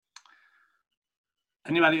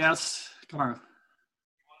Anybody else? Come on.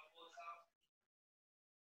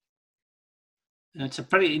 It's a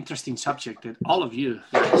pretty interesting subject that all of you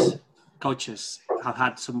guys, coaches, have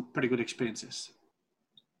had some pretty good experiences.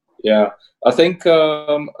 Yeah, I think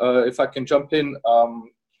if I can jump in,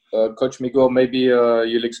 Coach Miguel, maybe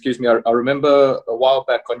you'll excuse me. I remember a while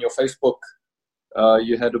back on your Facebook,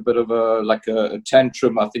 you had a bit of a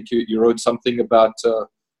tantrum. I think you wrote something about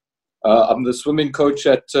I'm the swimming coach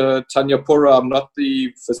at Tanyapura. I'm not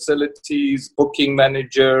the facilities booking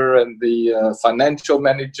manager and the financial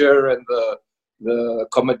manager and the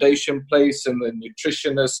accommodation place and the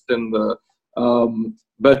nutritionist and the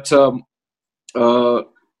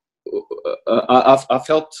I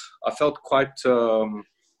felt quite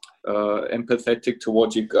empathetic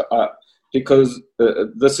towards you because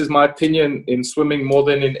this is my opinion in swimming more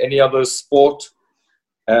than in any other sport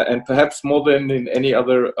and perhaps more than in any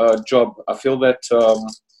other job. I feel that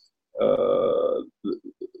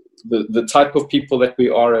the type of people that we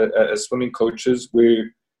are as swimming coaches,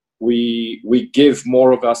 we give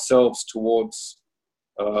more of ourselves towards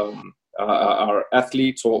our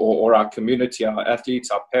athletes or our community, our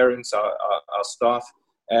athletes, our parents, our staff,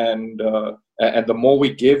 and the more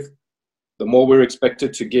we give, the more we're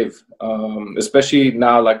expected to give. Especially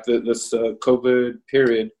now, like this COVID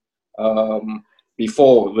period.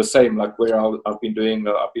 Before the same, like where I've been doing,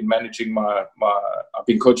 I've been managing I've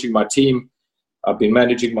been coaching my team. I've been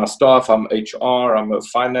managing my staff. I'm HR, I'm a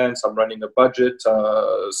finance, I'm running a budget.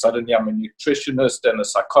 Suddenly I'm a nutritionist and a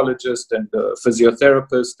psychologist and a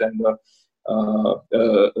physiotherapist and a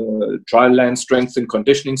dry land strength and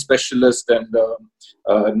conditioning specialist. And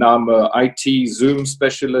now I'm a IT Zoom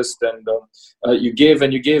specialist. And you give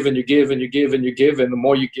and you give and you give and you give and you give. And the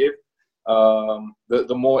more you give,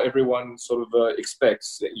 the more everyone sort of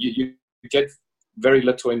expects. You get very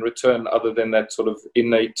little in return other than that sort of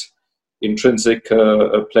innate intrinsic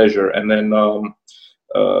pleasure. And then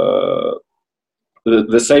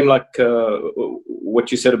the same like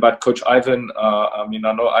what you said about Coach Ivan. I mean,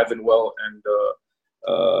 I know Ivan well, and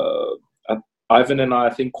Ivan and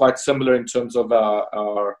I think quite similar in terms of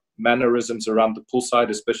our mannerisms around the poolside,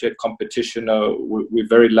 especially at competition. We're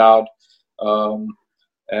very loud,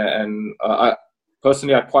 and I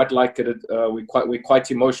personally I quite like it. We're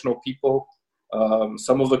quite emotional people.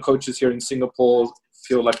 Some of the coaches here in Singapore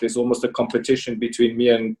feel like there's almost a competition between me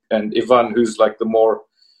and Ivan, who's like the more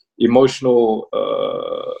emotional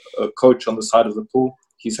coach on the side of the pool.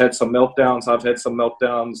 He's had some meltdowns. I've had some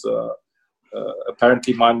meltdowns.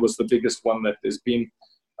 Apparently mine was the biggest one that there's been.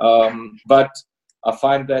 But I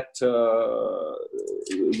find that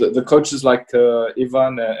the coaches like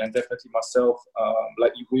Ivan and definitely myself,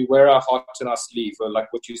 like we wear our heart on our sleeve.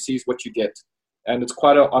 Like what you see is what you get. And it's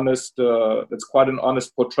quite an honest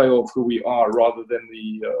portrayal of who we are, rather than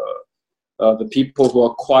the people who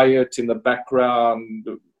are quiet in the background,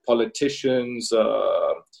 politicians.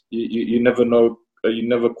 You never know, you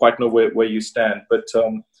never quite know where you stand. But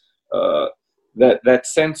that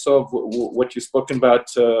sense of what you've spoken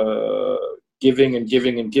about, giving and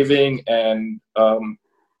giving and giving, and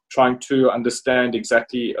trying to understand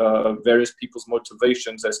exactly various people's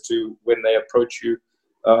motivations as to when they approach you.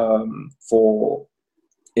 For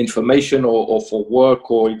information or for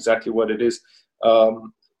work or exactly what it is. I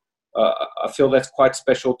feel that's quite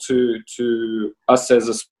special to us as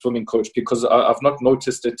a swimming coach, because I've not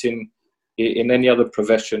noticed it in any other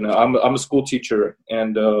profession. I'm a school teacher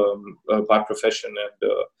and by profession,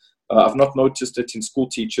 and I've not noticed it in school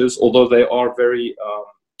teachers, although they are very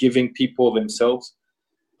giving people themselves.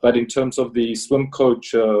 But in terms of the swim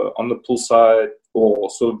coach on the poolside, or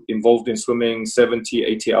sort of involved in swimming 70,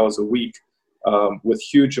 80 hours a week with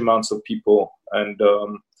huge amounts of people. And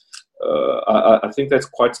I think that's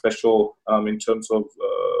quite special in terms of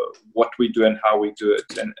what we do and how we do it.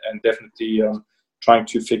 And definitely trying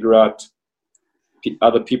to figure out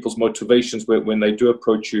other people's motivations when they do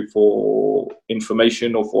approach you for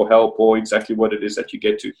information or for help or exactly what it is that you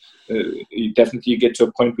get to. You get to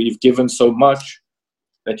a point where you've given so much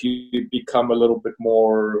that you become a little bit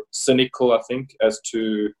more cynical, I think, as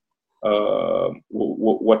to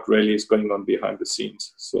what really is going on behind the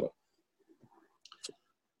scenes. So,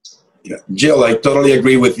 yeah, Jill, I totally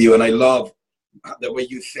agree with you, and I love the way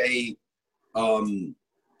you say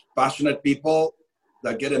passionate people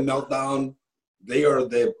that get a meltdown. They are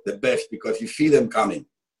the best, because you see them coming,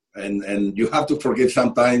 and you have to forgive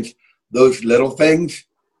sometimes those little things,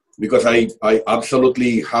 because I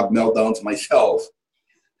absolutely have meltdowns myself.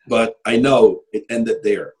 But I know it ended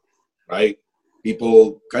there, right?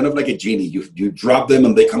 People, kind of like a genie. You drop them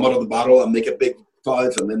and they come out of the bottle and make a big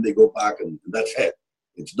fuss, and then they go back, and that's it.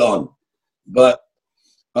 It's done. But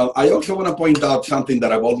I also want to point out something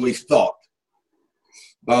that I've always thought.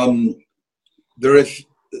 There is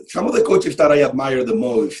some of the coaches that I admire the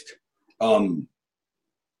most.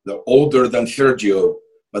 They're older than Sergio,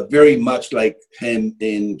 but very much like him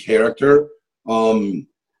in character.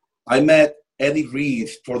 I met Eddie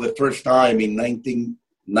Reese for the first time in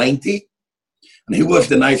 1990, and he was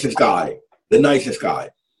the nicest guy.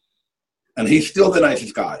 And he's still the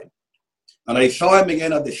nicest guy. And I saw him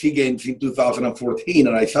again at the SEA Games in 2014,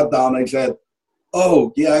 and I sat down and I said,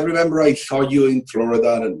 oh, yeah, I remember I saw you in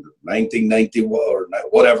Florida in 1990 or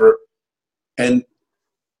whatever. And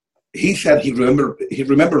he said he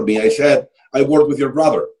remembered me. I said, I worked with your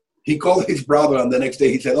brother. He called his brother, and the next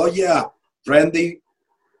day he said, oh, yeah, Randy.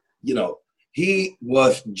 You know, he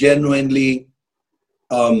was genuinely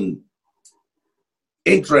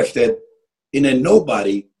interested in a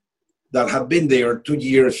nobody that had been there 2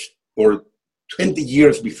 years or 20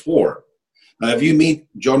 years before. Now, if you meet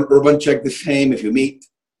John Urbanchek, the same. If you meet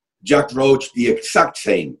Jack Roach, the exact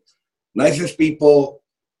same. Nicest people,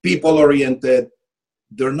 people-oriented.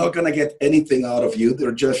 They're not going to get anything out of you.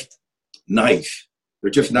 They're just nice.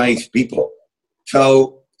 They're just nice people.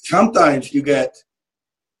 So sometimes you get,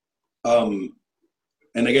 and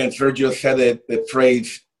again, Sergio said the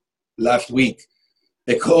phrase last week,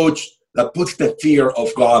 a coach that puts the fear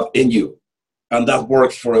of God in you, and that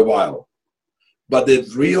works for a while. But the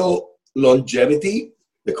real longevity,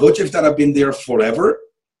 the coaches that have been there forever,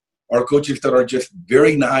 are coaches that are just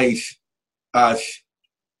very nice as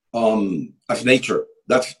nature.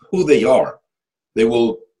 That's who they are. They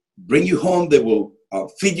will bring you home. They will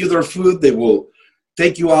feed you their food. They will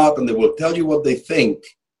take you out, and they will tell you what they think.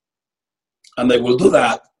 And they will do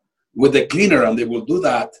that with the cleaner, and they will do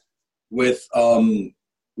that with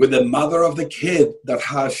the mother of the kid that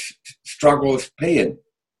has struggles paying.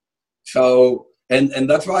 So, and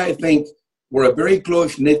that's why I think we're a very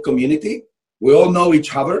close-knit community. We all know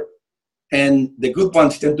each other, and the good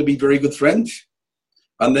ones tend to be very good friends.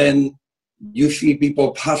 And then you see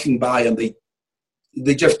people passing by, and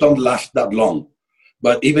they just don't last that long.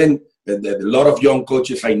 But even a lot of young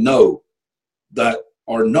coaches I know that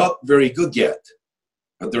are not very good yet,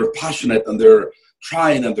 but they're passionate and they're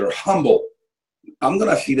trying and they're humble. I'm going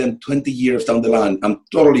to see them 20 years down the line. I'm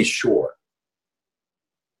totally sure.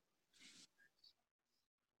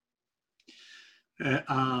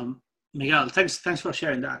 Miguel, thanks for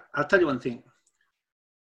sharing that. I'll tell you one thing.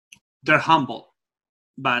 They're humble,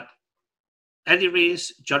 but Eddie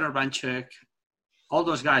Reese, John Urbanchek, all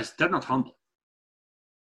those guys, they're not humble.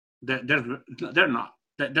 They're not.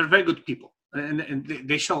 They're very good people. And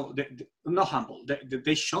they show, they're not humble.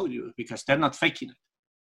 They show you because they're not faking it.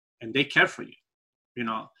 And they care for you. You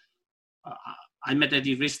know, I met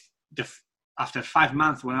Eddie Reese after 5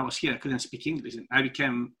 months when I was here. I couldn't speak English. And I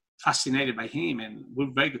became fascinated by him. And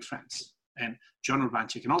we're very good friends. And John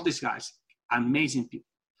Urbanchek and all these guys, amazing people.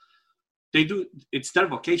 They do, it's their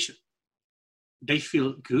vocation. They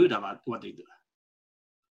feel good about what they do.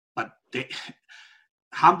 But they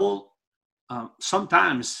humble.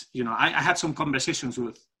 Sometimes, you know, I had some conversations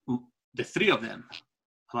with the three of them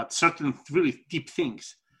about certain really deep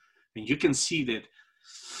things. And you can see that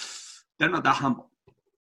they're not that humble.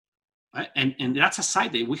 Right? And that's a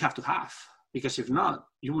side that we have to have. Because if not,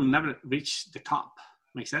 you will never reach the top.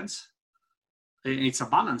 Make sense? And it's a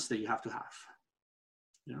balance that you have to have.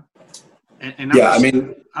 You know? And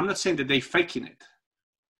I'm not saying that they're faking it.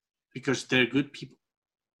 Because they're good people.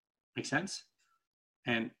 Make sense?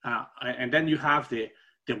 And then you have the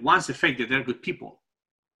ones that fake that they're good people,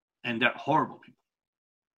 and they're horrible people.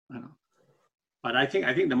 I know, but I think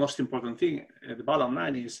the most important thing at the bottom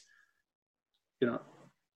line is, you know,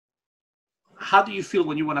 how do you feel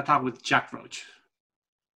when you want to talk with Jack Roach?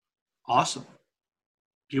 Awesome.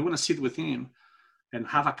 You want to sit with him and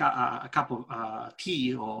have a cup of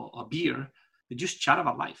tea or a beer and just chat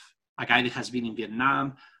about life. A guy that has been in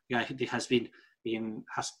Vietnam, a guy that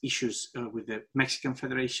has issues with the Mexican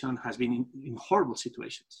Federation, has been in horrible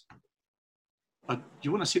situations. But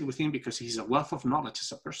you want to sit with him because he's a wealth of knowledge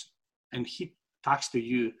as a person. And he talks to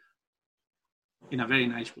you in a very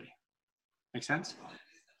nice way. Make sense?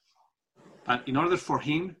 But in order for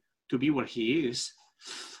him to be where he is,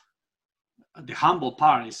 the humble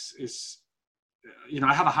part is you know,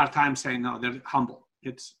 I have a hard time saying, no, they're humble.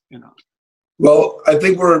 It's, you know. Well, I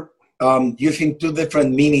think we're using two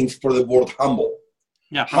different meanings for the word humble.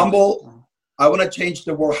 Yeah, humble, I want to change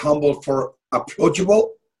the word humble for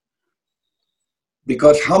approachable,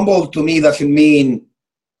 because humble to me doesn't mean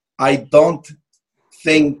I don't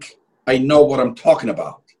think I know what I'm talking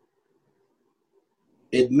about.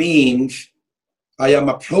 It means I am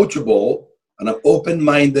approachable and I'm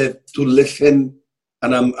open-minded to listen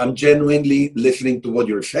and I'm genuinely listening to what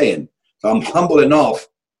you're saying. So I'm humble enough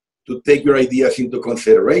to take your ideas into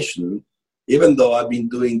consideration, even though I've been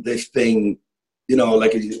doing this thing,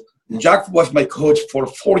 like Jack was my coach for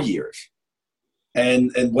 4 years.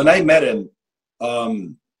 And when I met him,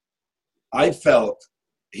 I felt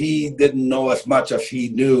he didn't know as much as he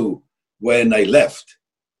knew when I left,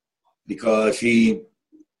 because he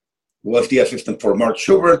was the assistant for Mark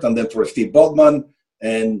Schubert and then for Steve Baldwin,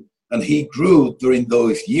 and he grew during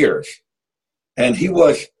those years. And he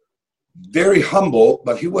was very humble,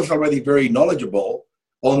 but he was already very knowledgeable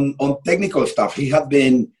on technical stuff. He had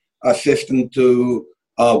been assistant to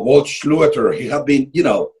Walt Schlueter. He had been,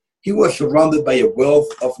 he was surrounded by a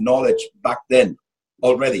wealth of knowledge back then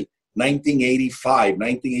already, 1985,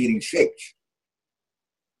 1986.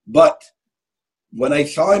 But when I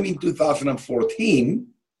saw him in 2014,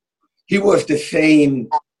 he was the same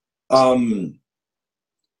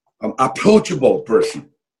approachable person.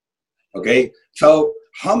 Okay? So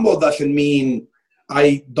humble doesn't mean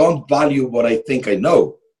I don't value what I think I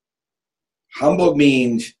know. Humble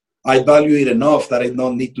means I value it enough that I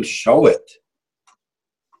don't need to show it,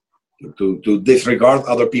 to disregard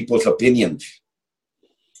other people's opinions.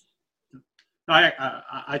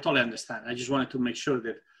 I totally understand. I just wanted to make sure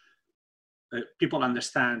that people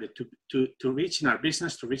understand that to reach in our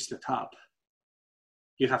business, to reach the top,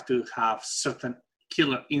 you have to have certain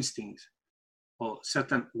killer instincts or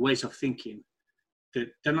certain ways of thinking that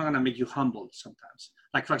they're not going to make you humble sometimes.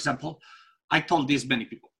 Like, for example, I told this many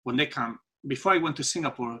people when they come, before I went to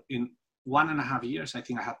Singapore in 1.5 years, I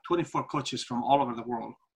think I had 24 coaches from all over the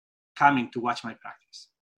world coming to watch my practice.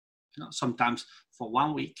 Sometimes for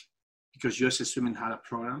 1 week, because USA Swimming had a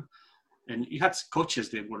program, and you had coaches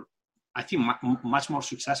that were, I think, much more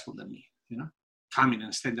successful than me, coming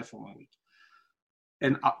and staying there for 1 week.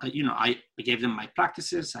 And, I gave them my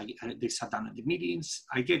practices. They sat down at the meetings.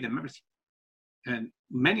 I gave them everything. And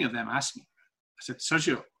many of them asked me, I said,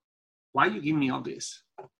 Sergio, why you give me all this?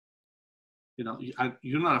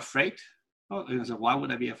 You're not afraid? Oh, and I said, why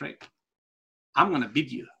would I be afraid? I'm going to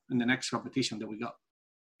beat you in the next competition that we go,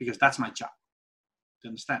 because that's my job. Do you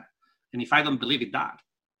understand? And if I don't believe in that,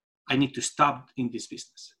 I need to stop in this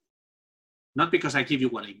business. Not because I give you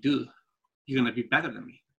what I do, you're going to be better than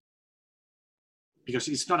me. Because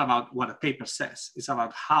it's not about what a paper says. It's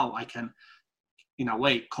about how I can, in a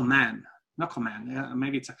way,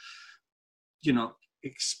 maybe it's,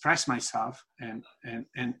 express myself, and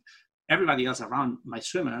everybody else around my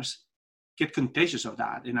swimmers get contagious of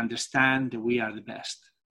that and understand that we are the best.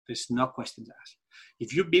 There's no questions asked.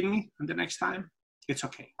 If you beat me the next time, it's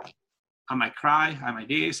okay. I might cry, I might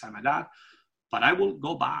this, I might that, but I will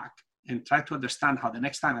go back and try to understand how the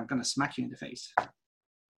next time I'm going to smack you in the face.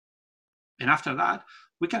 And after that,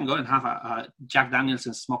 we can go and have a Jack Daniels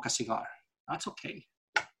and smoke a cigar. That's okay.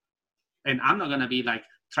 And I'm not going to be like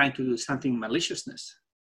trying to do something maliciousness,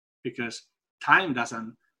 because time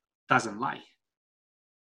doesn't lie.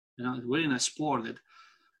 We're in a sport that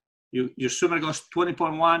your swimmer goes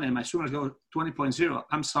 20.1 and my swimmer goes 20.0.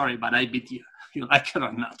 I'm sorry, but I beat you. You like it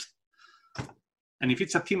or not. And if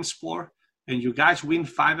it's a team sport and you guys win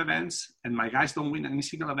 5 events and my guys don't win any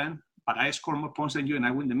single event, but I score more points than you and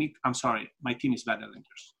I win the meet, I'm sorry, my team is better than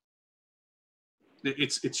yours.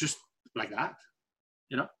 It's just like that,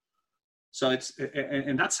 So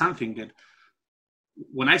and that's something that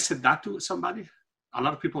when I said that to somebody, a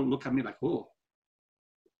lot of people look at me like, oh,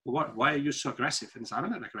 why are you so aggressive? And so I'm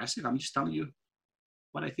not aggressive. I'm just telling you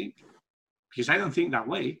what I think. Because I don't think that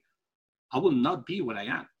way, I will not be what I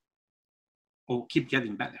am or keep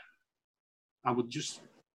getting better. I would just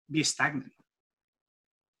be stagnant.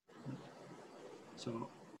 So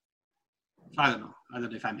I don't know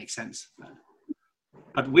if that makes sense.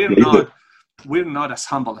 But we're not as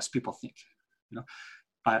humble as people think.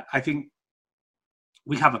 But I think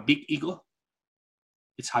we have a big ego.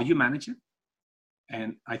 It's how you manage it.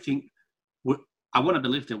 And I think I want to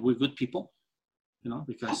believe that we're good people,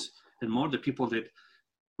 because the more the people that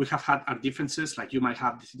we have had our differences, like you might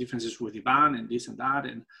have these differences with Ivan and this and that,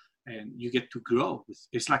 and you get to grow.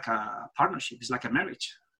 It's like a partnership. It's like a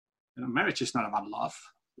marriage. Marriage is not about love.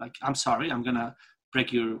 Like, I'm sorry, I'm going to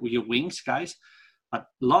break your wings, guys. But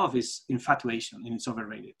love is infatuation, and it's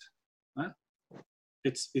overrated. Huh?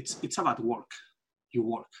 It's about work. You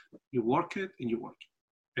work it, and you work it.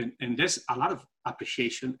 And there's a lot of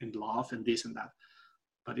appreciation and love and this and that.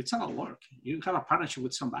 But it's about work. You have a partnership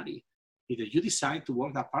with somebody. Either you decide to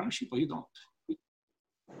work that partnership or you don't.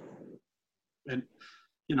 And,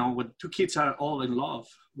 when 2 kids are all in love,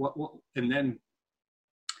 and then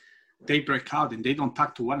they break out and they don't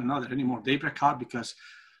talk to one another anymore. They break out because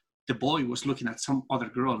the boy was looking at some other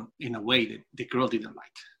girl in a way that the girl didn't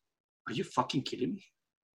like. Are you fucking kidding me?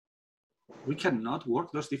 We cannot work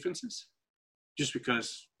those differences just because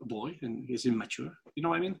a boy and he's immature. You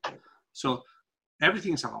know what I mean? So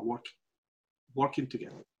everything is about working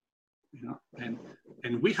together. You know,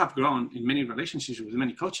 and we have grown in many relationships with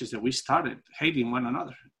many coaches that we started hating one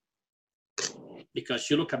another because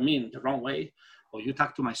you look at me in the wrong way, or you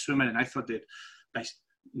talk to my swimmer and I thought that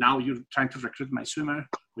now you're trying to recruit my swimmer,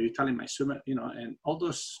 or you're telling my swimmer, you know, and all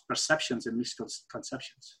those perceptions and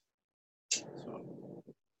misconceptions. So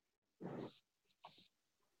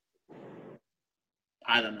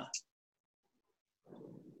I don't know.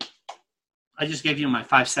 I just gave you my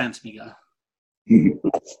 5 cents, Miguel.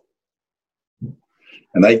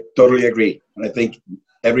 And I totally agree. And I think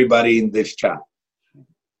everybody in this chat.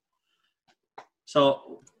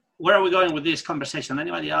 So where are we going with this conversation?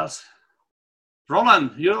 Anybody else?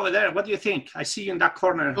 Roland, you're over there. What do you think? I see you in that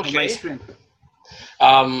corner of my screen.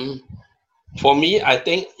 For me, I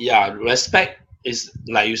think, respect is,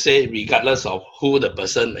 like you say, regardless of who the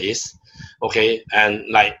person is. Okay. And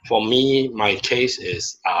like for me, my case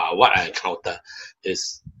is what I encounter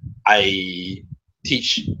is I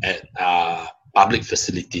teach at public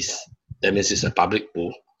facilities. That means it's a public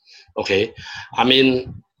pool. Okay. I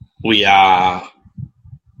mean, we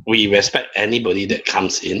respect anybody that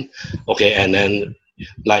comes in. Okay. And then,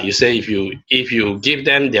 like you say, if you give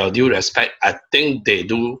them their due respect, I think they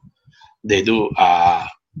do how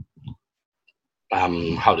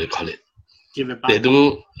do you call it? Give it back. They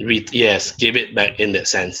do give it back in that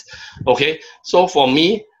sense. Okay. So for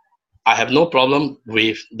me, I have no problem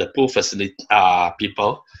with the pool facility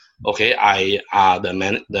people. Okay,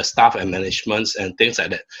 the staff and managements and things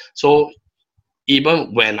like that. So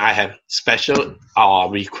even when I have special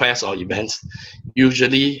requests or events,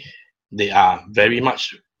 usually they are very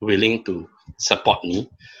much willing to support me,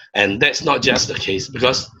 and that's not just the case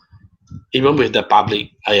because even with the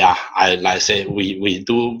public, I like I say we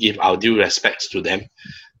do give our due respects to them.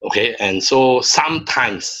 Okay, and so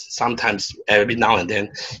sometimes every now and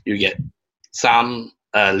then you get some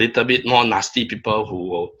a little bit more nasty people who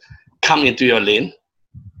will come into your lane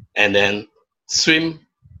and then swim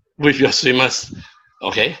with your swimmers,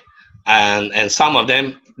 okay? And some of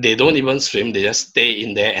them, they don't even swim, they just stay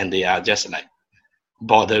in there and they are just like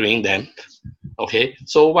bothering them, okay?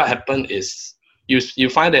 So what happened is you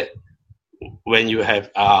find that when you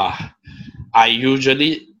have, I would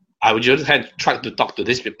usually try to talk to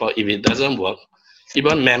these people. If it doesn't work,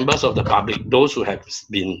 even members of the public, those who have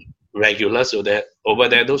been regulars over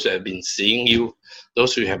there, those who have been seeing you,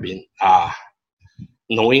 those who have been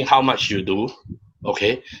knowing how much you do,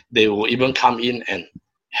 okay, they will even come in and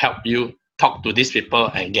help you talk to these people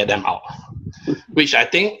and get them out, which I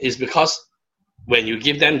think is because when you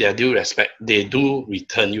give them their due respect, they do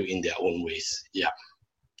return you in their own ways. Yeah.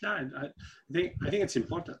 I think it's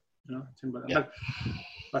important. You know, it's important. Yeah.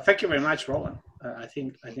 But thank you very much, Roland. I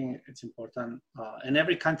think it's important, and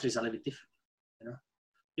every country is a little bit different.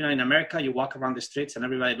 You know, in America, you walk around the streets and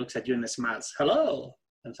everybody looks at you and smiles, hello.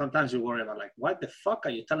 And sometimes you worry about like, what the fuck are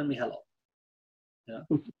you telling me hello? You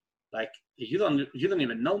know, like you don't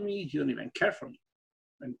even know me, you don't even care for me.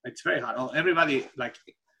 And it's very hard. Oh, everybody, like,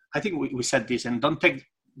 I think we said this, and don't take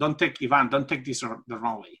Ivan, don't take this the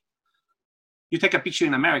wrong way. You take a picture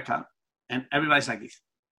in America and everybody's like this,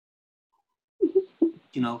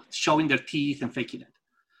 you know, showing their teeth and faking it.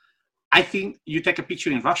 I think you take a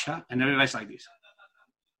picture in Russia and everybody's like this.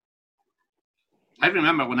 I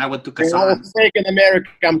remember when I went to Kazan. They're all fake in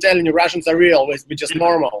America. I'm telling you, Russians are real, which is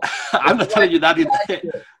normal. I'm not telling you that.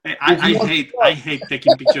 I hate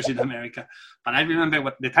taking pictures in America. But I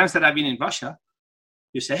remember the times that I've been in Russia,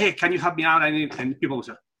 you say, hey, can you help me out? And people will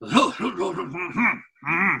say,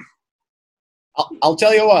 I'll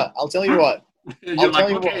tell you what. You're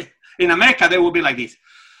like, okay. In America, they will be like this.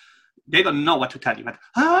 They don't know what to tell you, but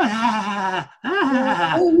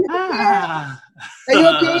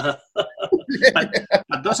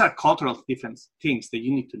but those are cultural different things that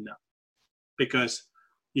you need to know, because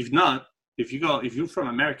if you're from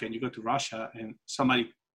America and you go to Russia and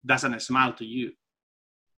somebody doesn't smile to you,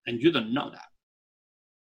 and you don't know that,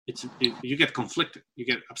 you get conflicted, you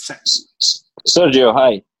get upset. Sergio,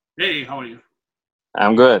 hi. Hey, how are you?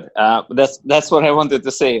 I'm good. That's what I wanted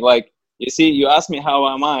to say. Like, you see, you asked me how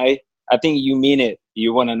am I. I think you mean it.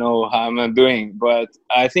 You want to know how I'm doing. But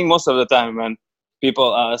I think most of the time when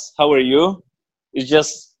people ask, how are you? It's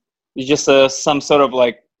just some sort of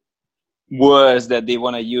like words that they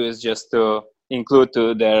want to use just to include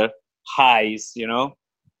to their highs, you know?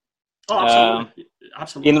 Oh, absolutely.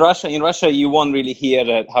 Absolutely. In Russia, you won't really hear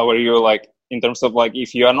that, how are you, like, in terms of like,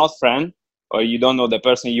 if you are not friend, or you don't know the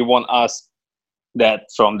person, you won't ask that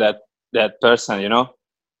from that person, you know.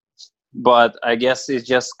 But I guess it's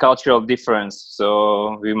just cultural difference,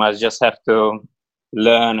 so we must just have to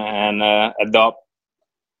learn and adopt.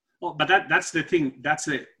 Well, but that's the thing. That's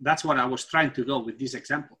what I was trying to go with this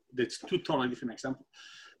example. It's two totally different examples.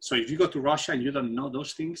 So if you go to Russia and you don't know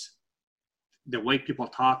those things, the way people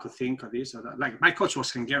talk or think or this or that, like my coach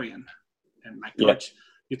was Hungarian, and my coach,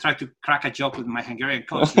 you try to crack a joke with my Hungarian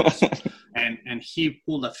coach, and he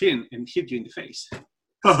pulled a fin and hit you in the face.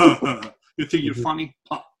 You think you're funny?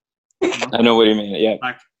 You know? I know what you mean. Yeah.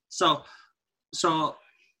 Like so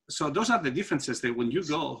those are the differences that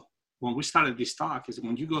when we started this talk, is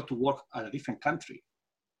when you go to work at a different country,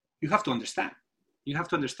 you have to understand. You have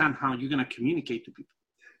to understand how you're going to communicate to people.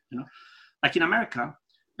 You know, like in America,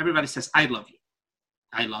 everybody says, I love you.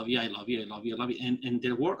 I love you, I love you, I love you, I love you. And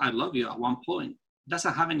the word I love you at one point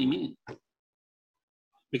doesn't have any meaning.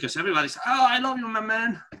 Because everybody says, oh, I love you, my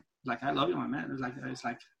man. Like, I love you, my man. It's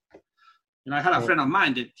like, you know, I had a friend of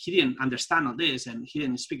mine that he didn't understand all this and he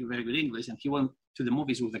didn't speak very good English. And he went to the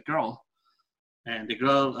movies with a girl. And the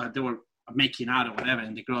girl, they were making out or whatever.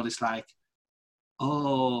 And the girl is like,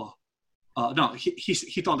 no,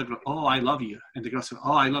 he told the girl, oh, I love you. And the girl said,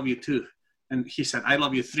 oh, I love you too. And he said, I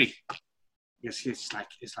love you 3. Because it's like,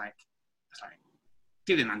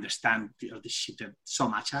 didn't understand the shit that so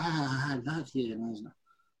much. I love you.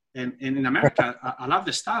 And in America, a lot of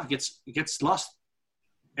the stuff gets lost.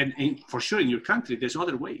 And for sure in your country, there's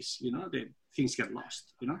other ways, you know, that things get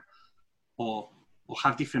lost, you know, or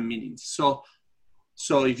have different meanings. So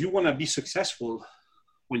if you want to be successful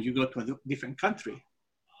when you go to a different country,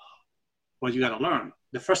 what you got to learn,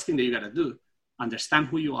 the first thing that you got to do, understand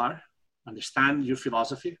who you are, understand your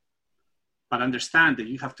philosophy, but understand that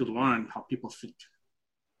you have to learn how people think.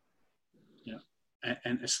 You know,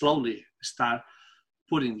 and slowly start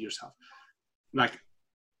putting yourself. Like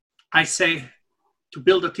I say, to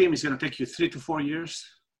build a team is going to take you 3 to 4 years.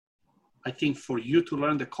 I think for you to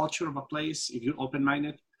learn the culture of a place, if you're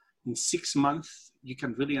open-minded, in 6 months, you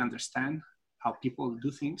can really understand how people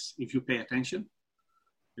do things if you pay attention,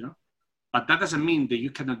 you know. But that doesn't mean that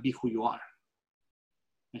you cannot be who you are.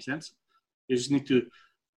 Make sense? You just need to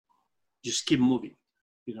just keep moving,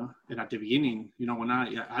 you know. And at the beginning, you know, when I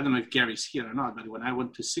don't know if Gary's here or not, but when I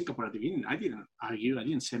went to Singapore at the beginning, I didn't argue. I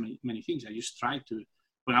didn't say many things. I just tried to,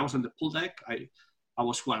 when I was on the pool deck, I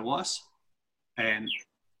was who I was and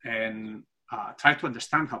tried to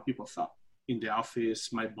understand how people thought in the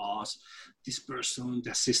office, my boss, this person,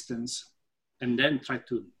 the assistants, and then try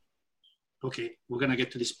to, okay, we're going to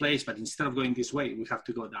get to this place, but instead of going this way, we have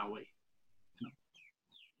to go that way. You know?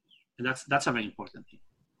 And that's a very important thing.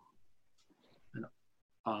 You know?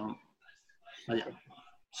 But yeah.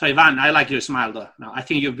 So Ivan, I like your smile though. No, I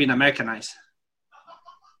think you've been Americanized.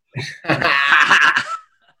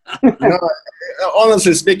 You know,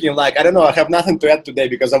 honestly speaking, like, I don't know, I have nothing to add today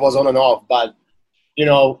because I was on and off, but, you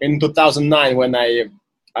know, in 2009, when I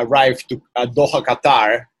arrived to Doha,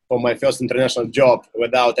 Qatar for my first international job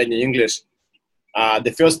without any English,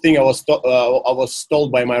 the first thing I was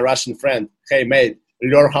told by my Russian friend, hey, mate,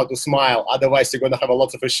 learn how to smile, otherwise you're going to have a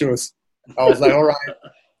lot of issues. I was like, all right.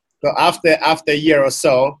 So after a year or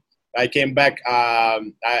so, I came back,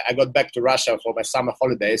 I got back to Russia for my summer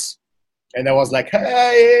holidays. And I was like,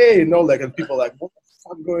 hey, you know, like, and people like, what the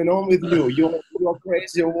fuck going on with you? You're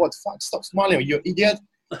crazy or what? Fuck, stop smiling, you idiot.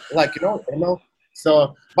 Like, you know.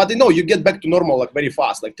 So, but you know, you get back to normal like very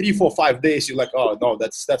fast. Like 3, 4, 5 days, you're like, oh no,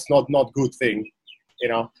 that's not good thing. You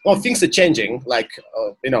know, well, things are changing. Like,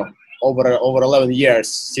 you know, over 11 years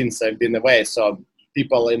since I've been away. So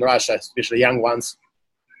people in Russia, especially young ones,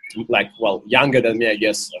 like, well, younger than me, I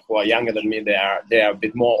guess, who are younger than me, they are a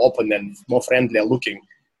bit more open and more friendly looking.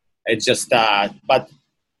 It's just, but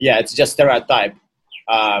yeah, it's just stereotype.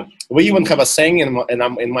 We even have a saying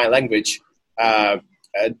in my language,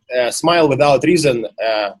 smile without reason.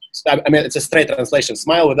 I mean, it's a straight translation.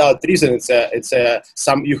 Smile without reason.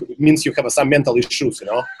 Means you have some mental issues, you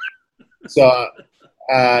know. So,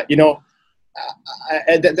 you know,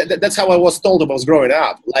 that's how I was told when I was growing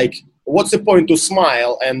up. Like, what's the point to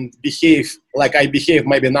smile and behave like I behave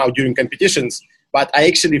maybe now during competitions? But I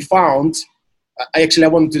actually found. I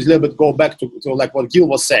wanted to a little bit go back to like what Gil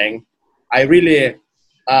was saying. I really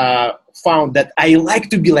found that I like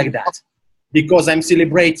to be like that because I'm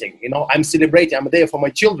celebrating, you know, I'm there for my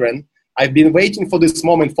children. I've been waiting for this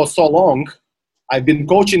moment for so long. I've been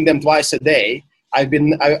coaching them twice a day. I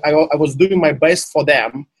was doing my best for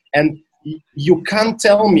them. And you can't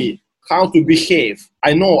tell me how to behave.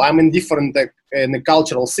 I know I'm in different in the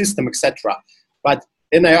cultural system, etc. But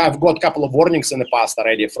and I've got a couple of warnings in the past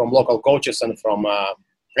already from local coaches and from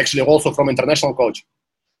actually also from international coach.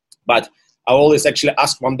 But I always actually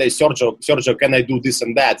ask one day, Sergio, can I do this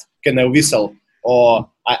and that? Can I whistle? Or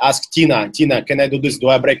I ask Tina, can I do this? Do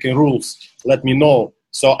I break any rules? Let me know.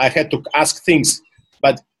 So I had to ask things.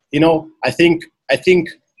 But, I think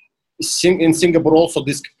in Singapore also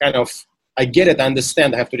this kind of, I get it, I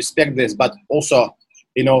understand, I have to respect this, but also,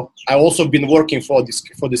 I also been working for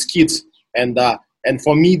these kids, and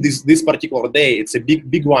for me this particular day, it's a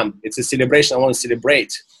big one. It's a celebration. I want to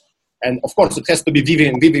celebrate, and of course it has to be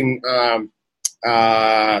within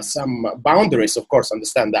some boundaries. Of course,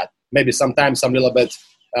 understand that. Maybe sometimes I'm a little bit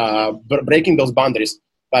breaking those boundaries,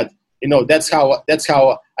 but that's how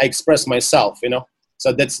I express myself.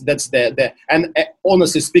 So that's the and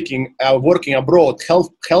honestly speaking, working abroad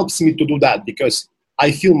helps me to do that, because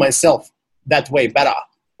I feel myself that way better,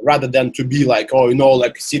 rather than to be like,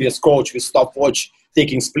 like a serious coach with stopwatch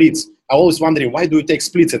taking splits. I always wondering, why do you take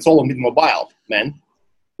splits? It's all on mid-mobile, man.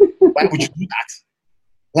 Why would you do that?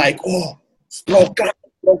 Like, stroke count,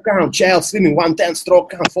 child swimming, 110 stroke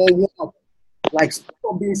count, full walk. Like,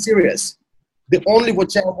 stop being serious. The only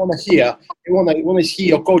what I want to hear, I want to hear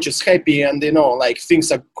your coach is happy, and like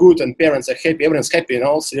things are good and parents are happy, everyone's happy,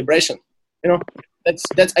 celebration.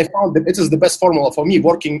 That's I found that it is the best formula for me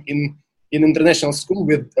working in international school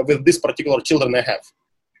with this particular children I have.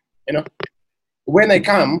 When I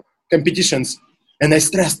come competitions and I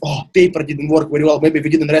stressed, paper didn't work very well, maybe we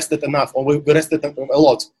didn't rest it enough, or we rested a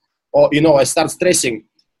lot, or I start stressing.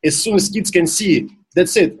 As soon as kids can see,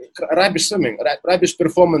 that's it. Rubbish swimming, rubbish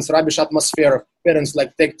performance, rubbish atmosphere. Parents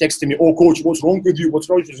texting me, coach, what's wrong with you? What's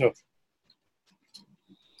wrong with you?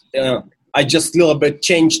 I just a little bit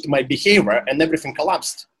changed my behavior and everything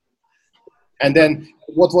collapsed. And then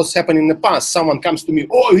what was happening in the past, someone comes to me,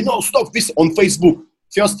 stop this on Facebook.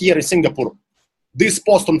 First year in Singapore. This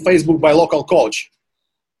post on Facebook by local coach.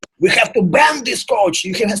 We have to ban this coach.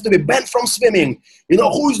 He has to be banned from swimming.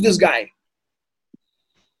 Who is this guy?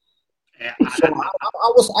 Yeah, so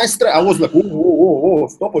I was like, whoa,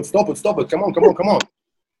 stop it. Come on.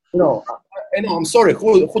 I'm sorry.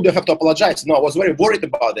 Who do I have to apologize? I was very worried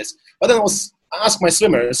about this. But then I asked my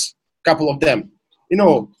swimmers, a couple of them, I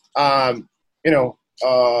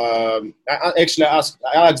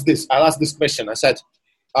asked this question. I said,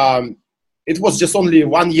 it was just only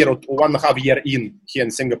 1 year or 1.5 years in here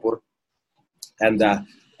in Singapore. And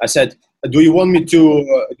I said, do you want me to,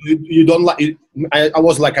 you don't like, I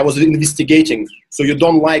was investigating. So you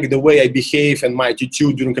don't like the way I behave and my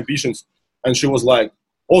attitude during competitions? And she was like,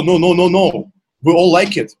 oh, no. We all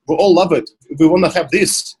like it. We all love it. We want to have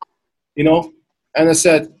this, And I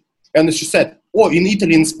said, and she said, in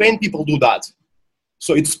Italy and Spain, people do that.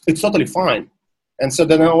 So it's totally fine. And so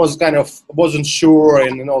then I was wasn't sure,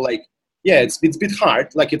 and it's a bit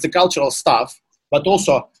hard. Like, it's a cultural stuff, but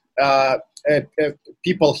also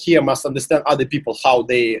people here must understand other people, how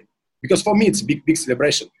they, because for me it's a big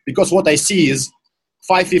celebration. Because what I see is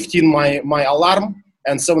 5:15 my alarm,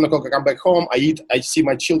 and 7 o'clock I come back home, I eat, I see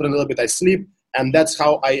my children a little bit, I sleep, and that's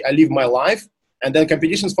how I live my life. And then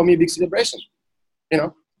competitions for me, big celebration,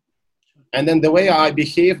 And then the way I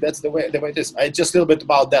behave, that's the way it is. I just a little bit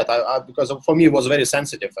about that, because for me it was very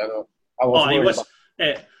sensitive. I was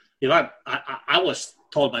I was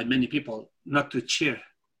told by many people not to cheer,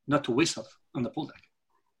 not to whistle on the pool deck.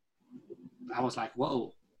 I was like,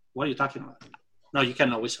 whoa, what are you talking about? No, you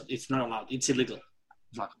cannot whistle. It's not allowed. It's illegal. I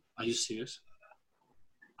was like, are you serious?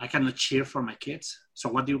 I cannot cheer for my kids. So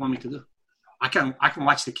what do you want me to do? I can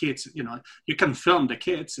watch the kids. You can film the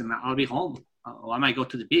kids, and I'll be home. Or I might go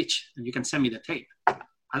to the beach, and you can send me the tape.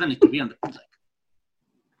 I don't need to be on the pool deck.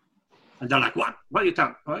 And they're like, what? What are you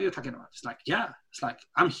talking about? It's like, yeah. It's like,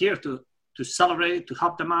 I'm here to celebrate, to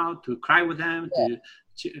help them out, to cry with them.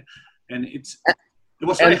 And it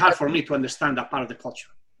was very hard for me to understand that part of the culture.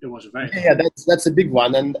 It was very hard. That's a big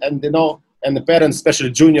one. And and the parents, especially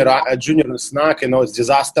junior snack, it's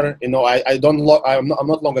disaster. I'm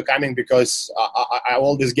not longer coming because I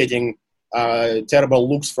always getting terrible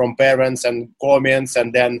looks from parents and comments.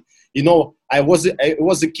 And then, it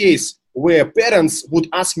was a case where parents would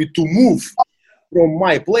ask me to move from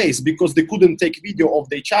my place because they couldn't take video of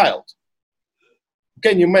their child.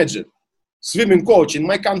 Can you imagine? Swimming coach in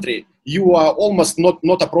my country, you are almost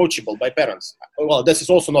not approachable by parents. Well, this is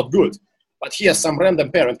also not good. But here, some random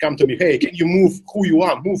parent come to me, hey, can you move who you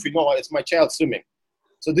are? Move, it's my child swimming.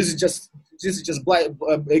 So this is just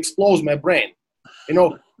explodes my brain,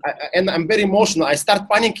 and I'm very emotional. I start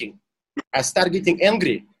panicking. I start getting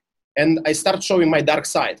angry, and I start showing my dark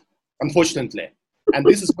side, unfortunately. And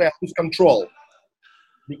this is where I lose control.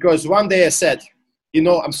 Because one day I said,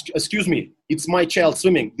 excuse me, it's my child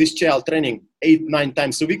swimming, this child training 8-9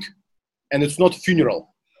 times a week, and it's not funeral.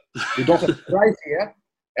 We don't have to cry here,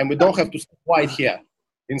 and we don't have to stay quiet here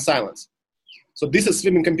in silence. So this is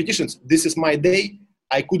swimming competitions. This is my day.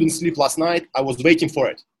 I couldn't sleep last night. I was waiting for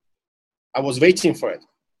it. I was waiting.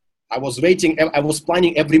 I was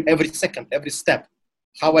planning every second, every step.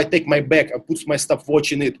 How I take my bag, I put my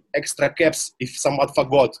stopwatch in it, extra caps if someone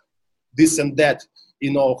forgot, this and that.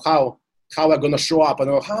 You know, how I'm going to show up.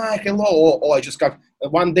 And hi, hello. Or I just got,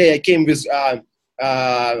 one day I came with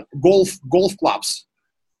golf clubs,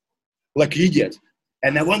 like idiot.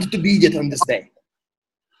 And I wanted to be idiot on this day.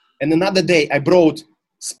 And another day I brought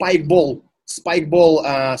spike ball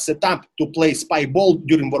setup to play spike ball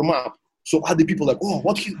during warm-up. So other people like, oh,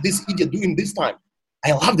 what is this idiot doing this time?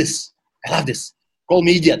 I love this. Call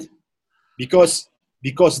me idiot. Because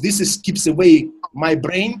this keeps away my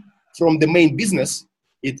brain from the main business.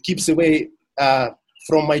 It keeps away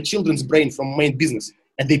from my children's brain from main business.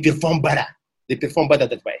 And they perform better.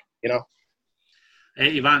 That way, you know?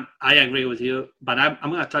 Hey, Ivan, I agree with you. But I'm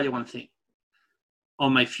going to tell you one thing.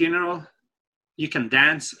 On my funeral, you can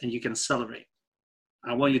dance and you can celebrate.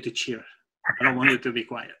 I want you to cheer. I don't want you to be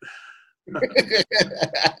quiet.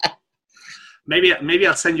 Maybe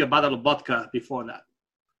I'll send you a bottle of vodka before that.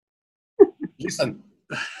 Listen,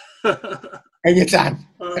 anytime.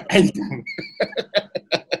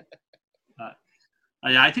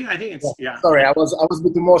 I think it's yeah. Sorry, I was a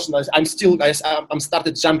bit emotional. I'm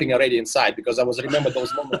started jumping already inside because I was remember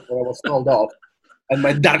those moments where I was called off, and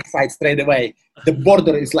my dark side straight away. The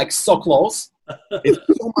border is like so close. It's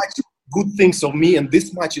so much good things of me, and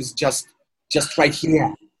this much is just right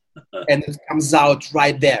here, and it comes out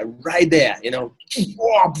right there, you know.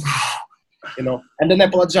 You know, and then I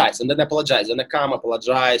apologize, and I come,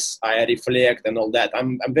 apologize, I reflect, and all that.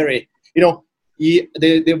 I'm very, you know,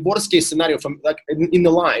 the worst case scenario from like in the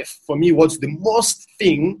life for me was the most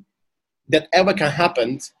thing that ever can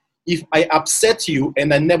happen if I upset you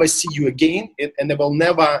and I never see you again, and I will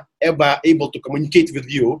never ever able to communicate with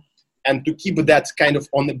you, and to keep that kind of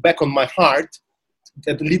on the back on my heart,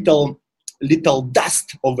 that little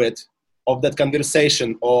dust of it, of that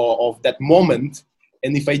conversation or of that moment.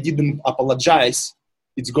 And if I didn't apologize,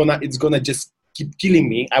 it's gonna just keep killing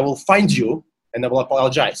me. I will find you and I will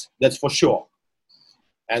apologize. That's for sure.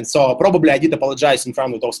 And so probably I did apologize in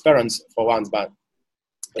front of those parents for once, but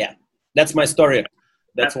yeah, that's my story.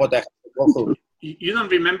 That's what I go through. You don't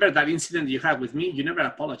remember that incident you had with me? You never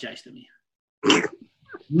apologized to me.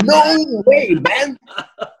 No way, man.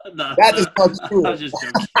 No, that is not true. I was just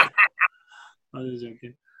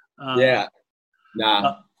joking. Yeah.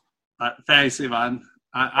 Nah. Thanks, Ivan.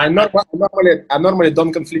 I normally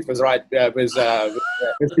don't conflict with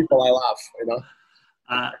people I love, you know.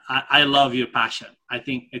 I love your passion. I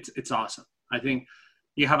think it's awesome. I think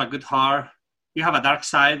you have a good heart. You have a dark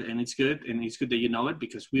side, and it's good that you know it,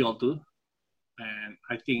 because we all do. And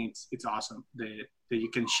I think it's awesome that you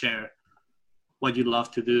can share what you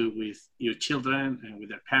love to do with your children and with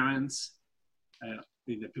their parents,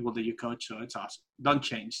 with the people that you coach. So it's awesome. Don't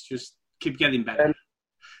change. Just keep getting better. And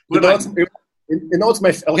you know what's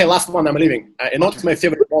my last one I'm leaving. You know what's my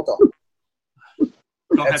favorite motto?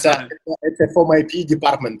 It's for my PE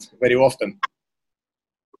department very often.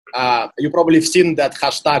 You probably have seen that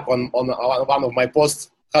hashtag on one of my posts.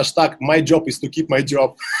 Hashtag my job is to keep my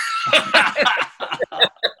job.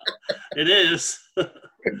 It is.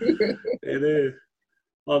 It is.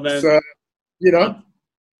 Well, man. So, you know.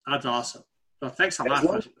 That's awesome. So thanks a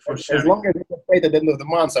lot for sharing. As long as you get paid at the end of the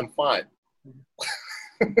month, I'm fine.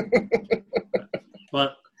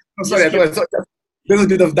 But sorry, there's a little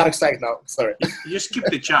bit of dark side now. Sorry. Just keep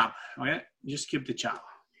the job, okay? Just keep the job.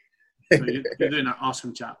 So you're doing an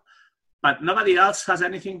awesome job. But nobody else has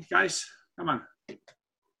anything, guys? Come on.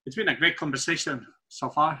 It's been a great conversation so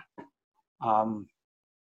far.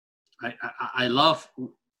 I love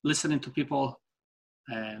listening to people,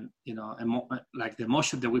 and you know, like the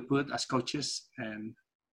emotion that we put as coaches, and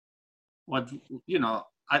what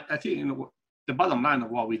I think the bottom line of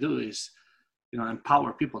what we do is,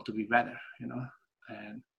 empower people to be better.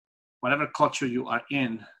 And whatever culture you are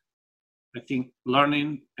in, I think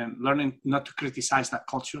learning not to criticize that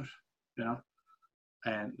culture,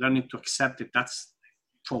 and learning to accept it. That's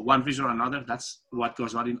for one reason or another. That's what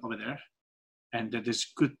goes on over there. And that there's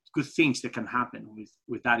good things that can happen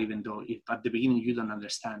with that, even though if at the beginning you don't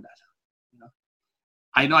understand that.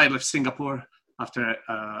 I know I left Singapore after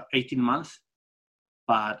 18 months,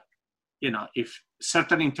 but if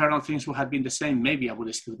certain internal things would have been the same, maybe I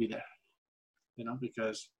would still be there.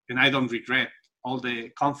 And I don't regret all the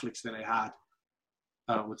conflicts that I had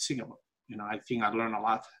with Singapore. I think I learned a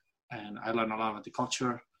lot, and I learned a lot about the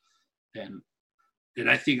culture, and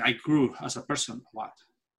I think I grew as a person a lot.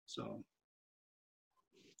 So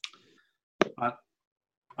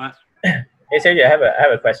Hey, Sergio, I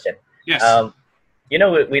have a question. Yes. You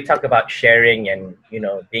know, we talk about sharing and, you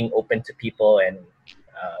know, being open to people and,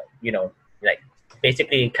 you know, like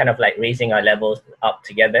basically kind of like raising our levels up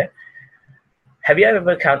together. Have you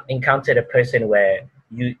ever encountered a person where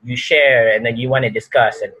you share and then you want to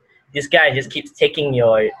discuss, and this guy just keeps taking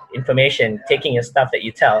your information, taking your stuff that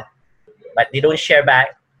you tell, but they don't share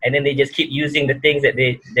back, and then they just keep using the things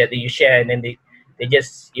that you share, and then they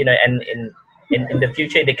just, you know, and in the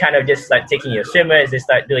future they kind of just start taking your swimmers, they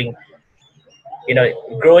start doing, you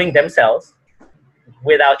know, growing themselves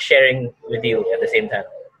without sharing with you at the same time?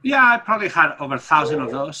 Yeah, I probably had over 1,000 of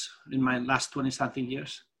those in my last 20-something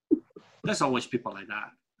years. There's always people like that.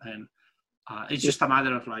 And it's just a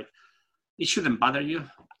matter of like, it shouldn't bother you.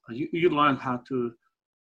 You learn how to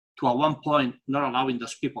at one point, not allowing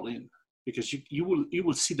those people in, because you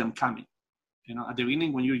will see them coming. You know, at the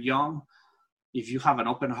beginning when you're young, if you have an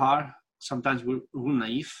open heart, sometimes we're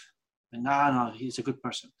naive. And no, he's a good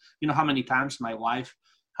person. You know how many times my wife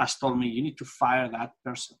has told me, you need to fire that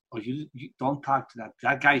person, or you don't talk to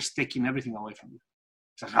that guy is taking everything away from you.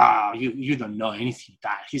 It's like, you don't know anything,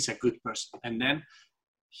 that he's a good person. And then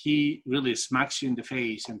he really smacks you in the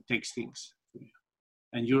face and takes things from you.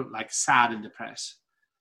 And you're like sad and depressed.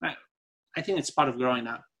 I think it's part of growing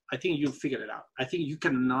up. I think you'll figure it out. I think you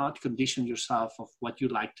cannot condition yourself of what you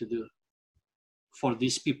like to do for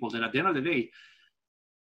these people that at the end of the day,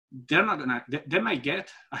 they're not gonna, they might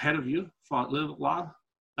get ahead of you for a little while,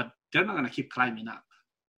 but they're not gonna keep climbing up.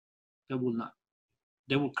 They will not.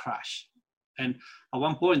 They will crash. And at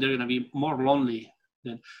one point, they're gonna be more lonely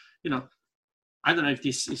than, you know, I don't know if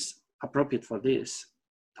this is appropriate for this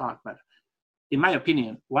talk, but in my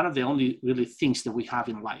opinion, one of the only really things that we have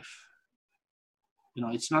in life, you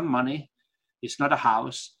know, it's not money, it's not a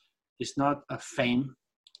house, it's not a fame.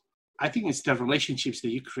 I think it's the relationships that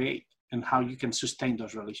you create and how you can sustain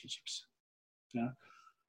those relationships. You know?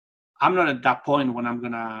 I'm not at that point when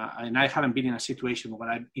and I haven't been in a situation where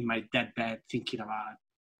I'm in my deathbed thinking about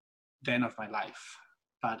the end of my life.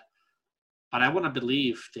 But I want to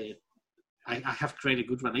believe that I have created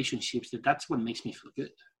good relationships, that's what makes me feel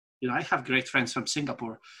good. You know, I have great friends from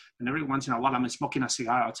Singapore, and every once in a while I'm smoking a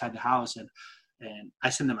cigar outside the house, and I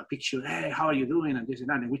send them a picture, hey, how are you doing? And this and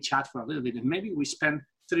that, and we chat for a little bit, and maybe we spend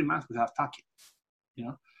 3 months without talking, you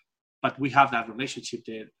know, but we have that relationship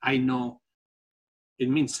that I know it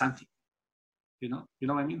means something, you know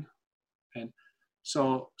what I mean? And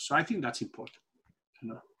so I think that's important,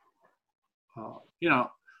 you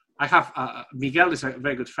know, I have, Miguel is a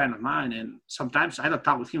very good friend of mine, and sometimes I don't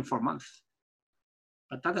talk with him for a month,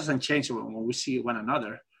 but that doesn't change when we see one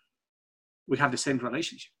another, we have the same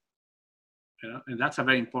relationship, you know, and that's a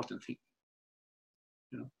very important thing,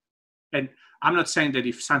 you know. And I'm not saying that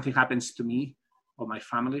if something happens to me or my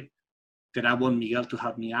family, that I want Miguel to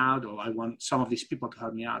help me out, or I want some of these people to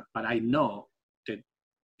help me out. But I know that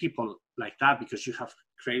people like that, because you have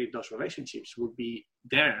created those relationships, will be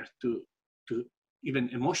there to even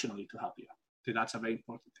emotionally to help you. So that's a very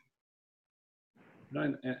important thing. You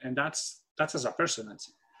know, and that's as a person,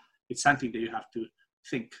 it's something that you have to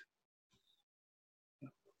think.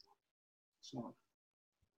 So.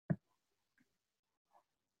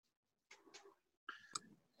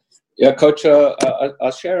 Yeah, Coach,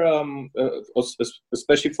 I'll share,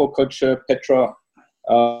 especially for Coach Petra,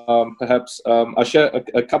 perhaps I'll share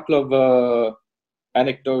a couple of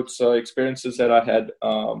anecdotes, experiences that I had,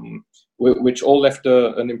 which all left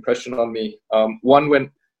an impression on me. One,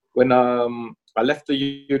 when I left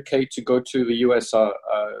the UK to go to the US, I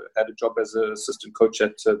had a job as an assistant coach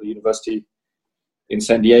at the university in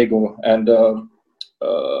San Diego, and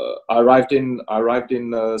I arrived in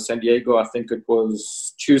San Diego. I think it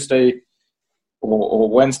was Tuesday or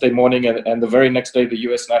Wednesday morning, and the very next day, the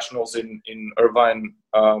U.S. Nationals in Irvine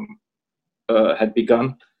had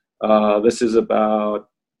begun. This is about,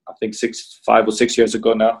 I think, 5 or 6 years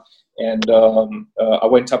ago now, and I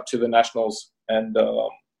went up to the Nationals and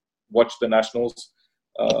watched the Nationals.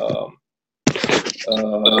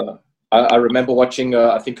 I remember watching.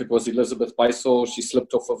 I think it was Elizabeth Beisel. She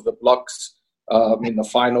slipped off of the blocks in the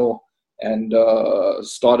final, and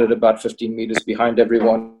started about 15 meters behind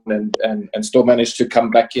everyone, and still managed to come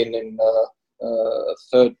back in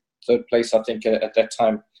third place, I think, at that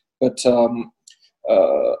time. But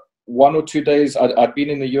 1 or 2 days, I'd been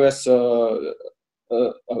in the US 2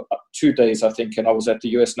 days, I think, and I was at the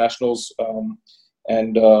US Nationals,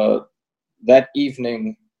 and that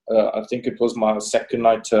evening, I think it was my second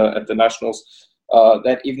night at the Nationals.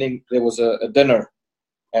 That evening there was a dinner.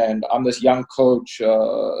 And I'm this young coach,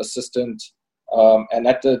 assistant, and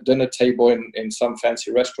at the dinner table in some fancy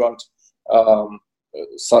restaurant,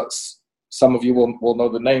 some of you will know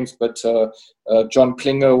the names, but John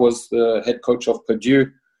Klinger was the head coach of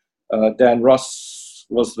Purdue. Dan Ross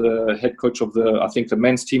was the head coach of the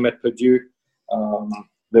men's team at Purdue.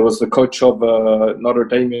 There was the coach of Notre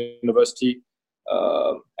Dame University.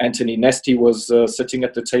 Anthony Nesty was sitting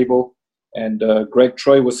at the table, and Greg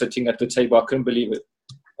Troy was sitting at the table. I couldn't believe it.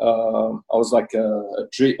 I was like a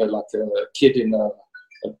kid in a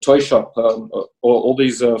toy shop. All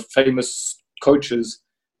these famous coaches.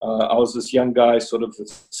 I was this young guy sort of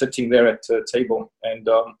sitting there at a table, and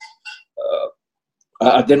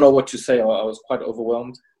I didn't know what to say. I was quite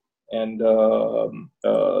overwhelmed. And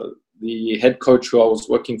the head coach who I was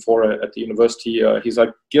working for at the university, he's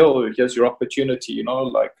like, Gil, here's your opportunity,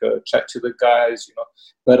 chat to the guys,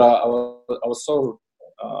 But I was so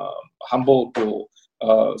humbled or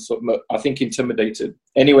I think intimidated.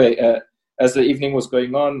 Anyway, as the evening was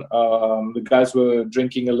going on, the guys were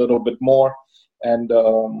drinking a little bit more, and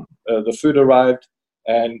the food arrived,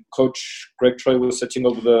 and Coach Greg Troy was sitting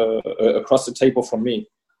across the table from me,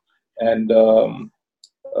 and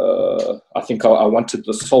I think I wanted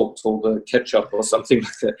the salt or the ketchup or something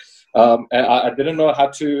like that, and I didn't know how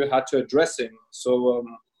to address him. So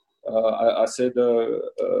I said,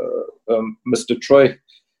 Mr. Troy,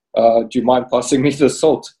 do you mind passing me the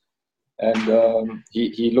salt? And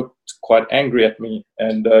he looked quite angry at me,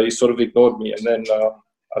 and he sort of ignored me. And then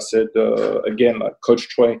I said again, Coach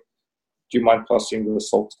Troy, do you mind passing the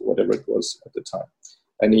salt, whatever it was at the time?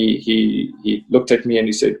 And he looked at me and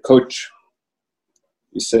he said, Coach,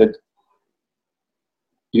 he said,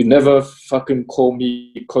 you never fucking call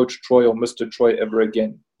me Coach Troy or Mr. Troy ever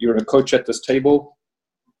again. You're a coach at this table,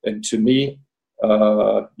 and to me,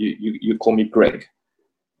 you call me Greg.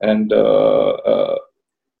 And that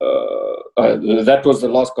was the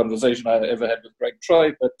last conversation I ever had with Greg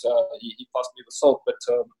Troy, but he passed me the salt. But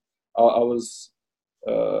I was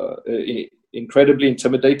incredibly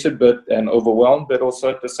intimidated and overwhelmed, but also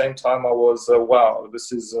at the same time I was, wow,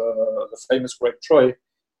 this is the famous Greg Troy,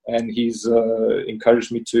 and he's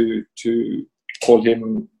encouraged me to call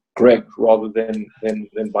him Greg rather than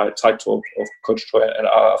by a title of Coach Troy, and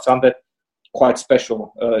I found that quite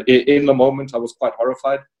special. In the moment I was quite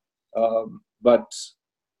horrified, but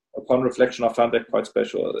upon reflection I found that quite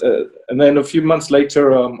special. And then a few months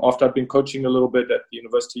later, after I'd been coaching a little bit at the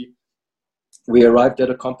university, we arrived at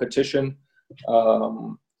a competition,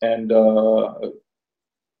 and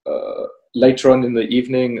later on in the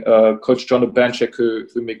evening, Coach John Urbanchek, who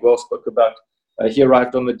Miguel spoke about, he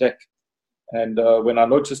arrived on the deck. And when I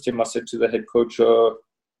noticed him, I said to the head coach,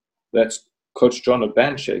 that's Coach John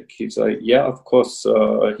Urbanchek. He's like, yeah, of course.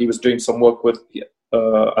 He was doing some work with,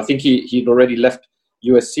 I think he'd already left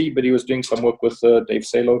USC, but he was doing some work with Dave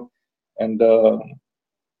Salo. And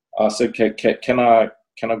I said, can I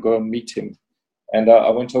go and meet him? And I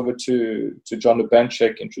went over to John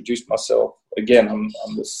Urbanchek, introduced myself. Again, I'm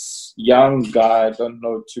this young guy, don't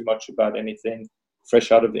know too much about anything,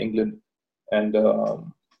 fresh out of England. And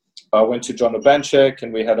I went to John Urbanchek,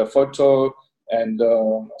 and we had a photo, and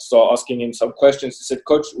started asking him some questions. He said,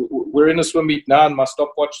 Coach, we're in a swim meet now, and my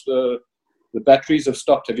stopwatch, the batteries have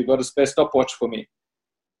stopped. Have you got a spare stopwatch for me?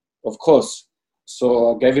 Of course.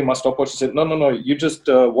 So I gave him my stopwatch. He said, no, you just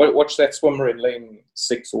watch that swimmer in lane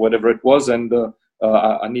 6 or whatever it was, and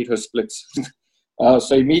I need her splits.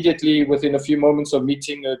 So immediately, within a few moments of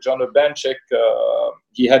meeting John Urbanchek,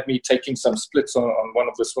 he had me taking some splits on one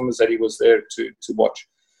of the swimmers that he was there to watch.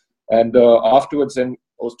 And afterwards, then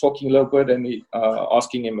I was talking a little bit, and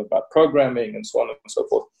asking him about programming and so on and so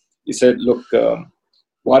forth. He said, look,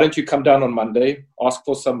 why don't you come down on Monday, ask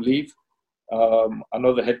for some leave. I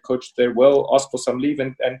know the head coach there well, ask for some leave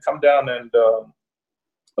and come down and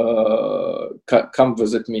come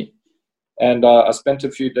visit me. And I spent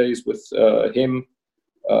a few days with him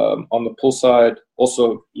on the poolside,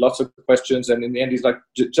 also lots of questions. And in the end, he's like,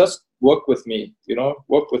 just work with me,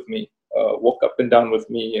 work with me, walk up and down with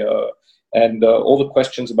me. And all the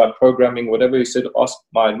questions about programming, whatever he said, ask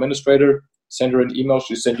my administrator, send her an email,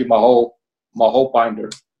 she'll send you my whole binder.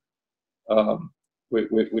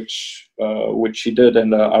 Which she did,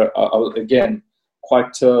 and I was again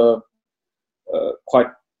quite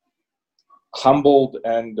humbled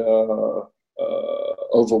and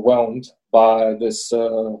overwhelmed by this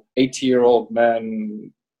 80-year-old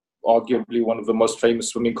man, arguably one of the most famous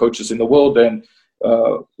swimming coaches in the world, and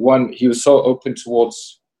he was so open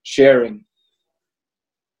towards sharing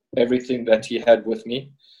everything that he had with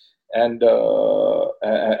me. And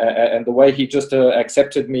the way he just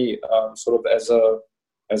accepted me sort of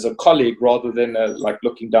as a colleague rather than like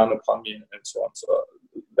looking down upon me and so on. So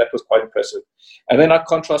that was quite impressive. And then I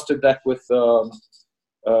contrasted that with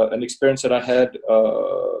an experience that I had.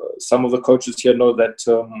 Some of the coaches here know that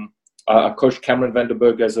I coached Cameron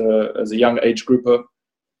Vanderberg as a young age grouper,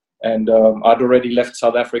 and I'd already left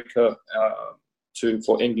South Africa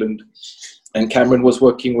for England, and Cameron was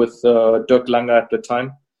working with Dirk Langer at the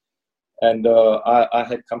time, and I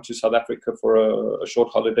had come to South Africa for a short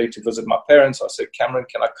holiday to visit my parents. I said, Cameron,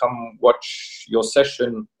 can I come watch your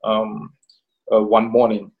session one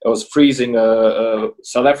morning? It was freezing.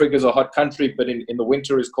 South Africa is a hot country, but in the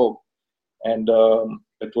winter is cold, and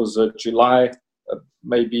it was July,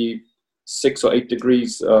 maybe 6 or 8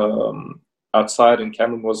 degrees outside, and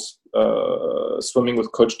Cameron was swimming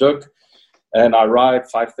with Coach Dirk. And I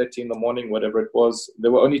arrived 5:30 in the morning, whatever it was.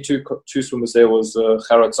 There were only two swimmers there. Was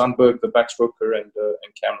Gerard Zandberg, the backstroker, and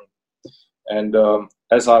Cameron. And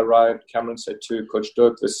as I arrived, Cameron said to Coach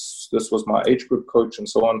Dirk, "This was my age group coach," and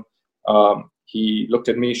so on. He looked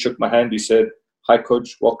at me, shook my hand. He said, "Hi,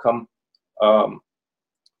 Coach. Welcome. I'm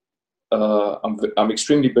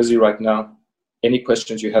extremely busy right now. Any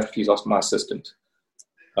questions you have, please ask my assistant."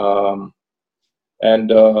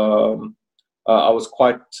 I was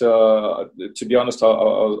quite, to be honest, I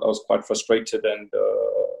was quite frustrated and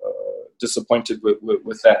disappointed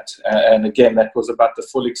with that. And again, that was about the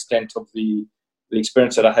full extent of the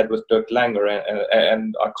experience that I had with Dirk Langer.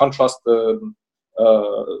 And I contrast the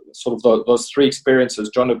those three experiences: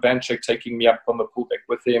 John Urbanchek taking me up on the pool deck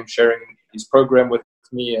with him, sharing his program with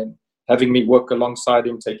me, and having me work alongside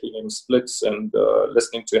him, taking him splits and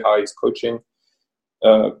listening to how he's coaching.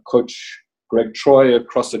 Coach Greg Troy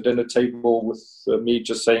across the dinner table with me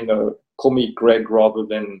just saying, call me Greg rather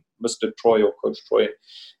than Mr. Troy or Coach Troy.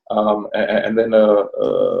 And then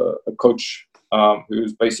a coach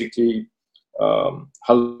who's basically,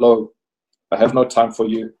 hello, I have no time for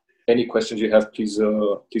you. Any questions you have, please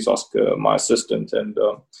ask my assistant. And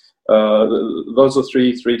those are three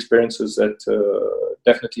experiences that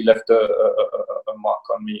definitely left a mark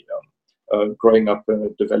on me growing up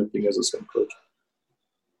and developing as a swim coach.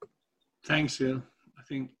 Thanks, Phil. I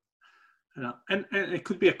think, and it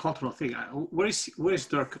could be a cultural thing. Where is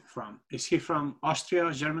Dirk from? Is he from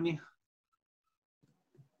Austria, Germany?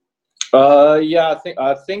 Yeah,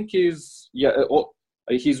 I think he's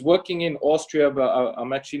working in Austria, but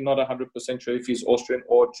I'm actually not 100% sure if he's Austrian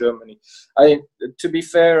or Germany. To be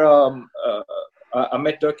fair, I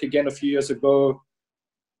met Dirk again a few years ago.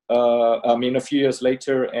 A few years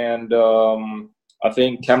later, and I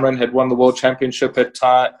think Cameron had won the world championship at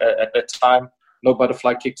that time. No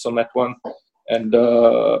butterfly kicks on that one. And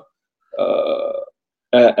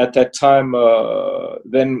at that time,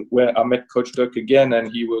 then when I met Coach Dirk again,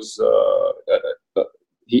 and he was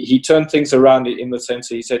he turned things around in the sense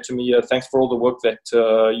that he said to me, "Thanks for all the work that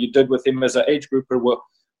you did with him as an age grouper.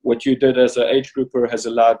 What you did as an age grouper has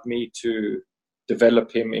allowed me to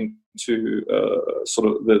develop him into sort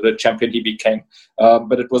of the champion he became."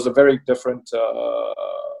 But it was a very different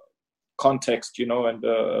context, and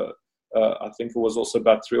I think it was also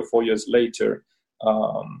about 3 or 4 years later.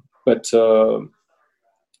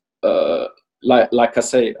 Like I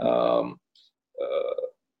say,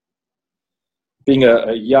 being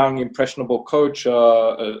a young, impressionable coach,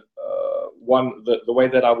 the way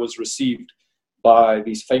that I was received by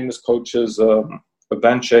these famous coaches,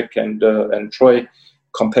 Urbanchek and Troy,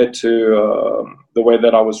 compared to the way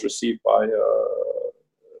that I was received by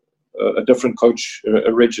a different coach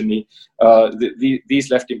originally, these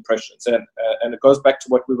left impressions. And it goes back to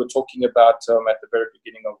what we were talking about at the very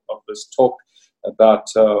beginning of this talk about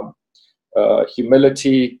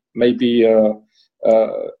humility, maybe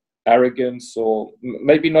arrogance, or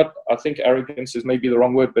maybe not. I think arrogance is maybe the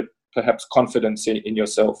wrong word, but perhaps confidence in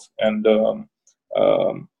yourself. And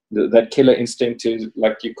that killer instinct is,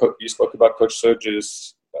 like you spoke about, Coach Serge,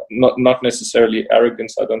 is not necessarily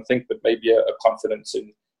arrogance, I don't think, but maybe a confidence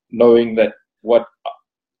in knowing that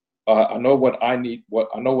I know what I need,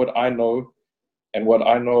 I know what I know, and what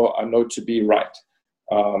I know to be right.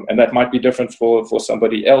 And that might be different for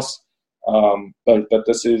somebody else, but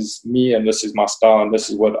this is me, and this is my style, and this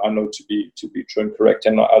is what I know to be true and correct.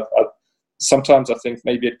 And sometimes I think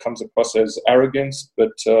maybe it comes across as arrogance,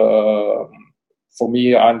 but for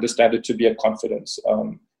me, I understand it to be a confidence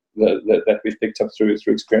that we've picked up through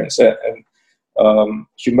experience. And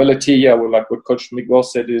humility, yeah, well, like what Coach Miguel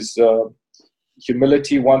said, is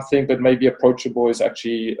humility one thing, but maybe approachable is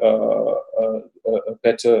actually a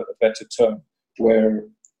better term, where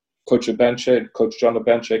Coach Urbanchek, Coach John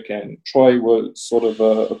Urbanchek, and Troy were sort of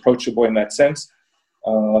approachable in that sense.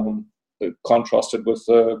 Contrasted with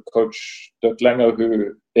Coach Dirk Langer,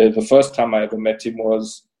 who the first time I ever met him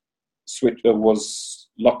was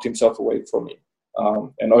locked himself away from me.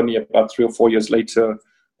 And only about 3 or 4 years later,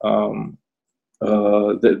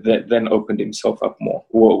 then opened himself up more.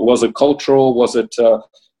 Was it cultural? Was it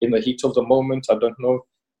in the heat of the moment? I don't know.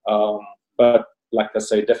 But like I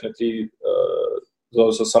say, definitely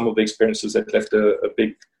those are some of the experiences that left a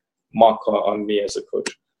big mark on me as a coach.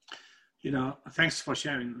 Thanks for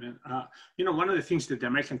sharing, man. One of the things that the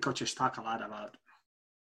American coaches talk a lot about,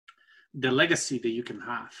 the legacy that you can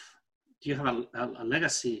have. Do you have a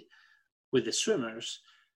legacy with the swimmers?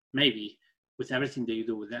 Maybe with everything that you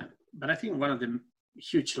do with them. But I think one of the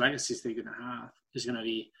huge legacies that you're going to have is going to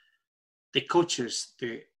be the coaches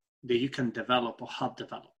that you can develop or help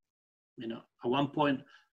develop. At one point,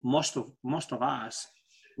 most of us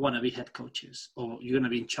want to be head coaches, or you're going to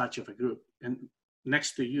be in charge of a group. And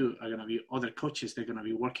next to you are going to be other coaches that are going to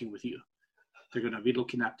be working with you. They're going to be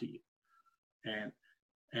looking up to you.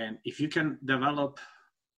 And if you can develop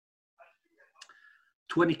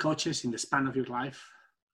 20 coaches in the span of your life,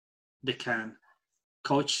 they can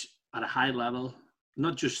coach at a high level,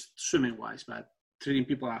 not just swimming wise, but treating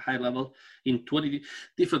people at a high level in 20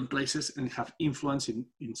 different places and have influence in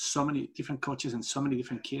so many different coaches and so many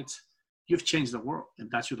different kids. You've changed the world, and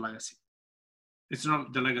that's your legacy. It's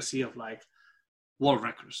not the legacy of like world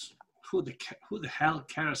records. Who the hell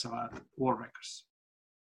cares about world records?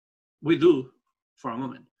 We do for a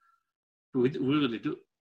moment. We really do.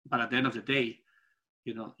 But at the end of the day,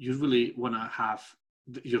 you really want to have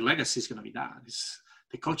your legacy is going to be that. It's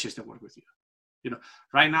the coaches that work with you.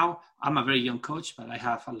 Right now, I'm a very young coach, but I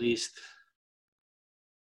have at least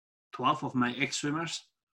 12 of my ex-swimmers.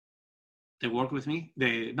 They work with me.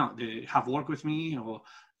 They have worked with me, or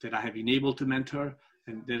that I have been able to mentor,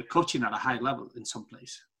 and they're coaching at a high level in some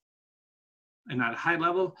place. And at a high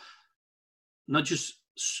level, not just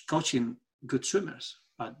coaching good swimmers,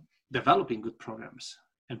 but developing good programs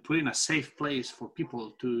and putting a safe place for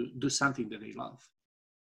people to do something that they love.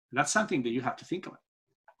 And that's something that you have to think about.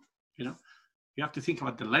 You have to think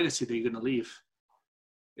about the legacy that you're going to leave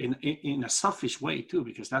in a selfish way too,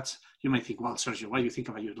 because you might think, well, Sergio, why do you think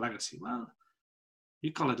about your legacy? Well,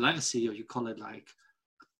 you call it legacy, or you call it like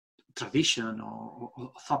tradition or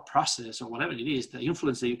thought process or whatever it is, the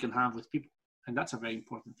influence that you can have with people. And that's a very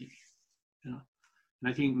important thing, And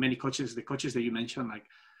I think many coaches, the coaches that you mentioned, like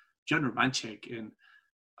John Urbanchek and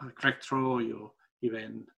Craig Troy, or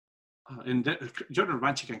even John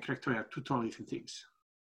Urbanchek and Craig Troy are two totally different things.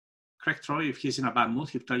 Craig Troy, if he's in a bad mood,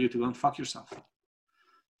 he'll tell you to go and fuck yourself.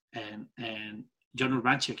 And John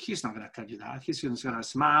Urbanchek, he's not going to tell you that. He's just going to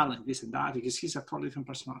smile and this and that, because he's a totally different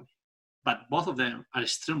personality. But both of them are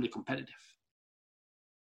extremely competitive.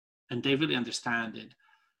 And they really understand that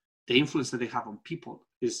the influence that they have on people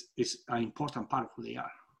is an important part of who they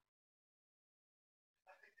are.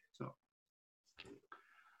 So,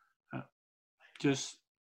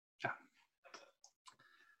 yeah.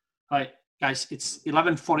 All right, guys, it's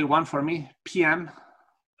 11:41 for me, PM.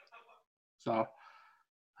 So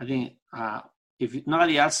I think if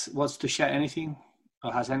nobody else wants to share anything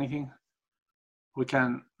or has anything, we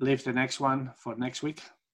can leave the next one for next week.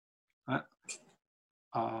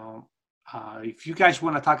 If you guys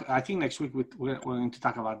want to talk, I think next week we're going to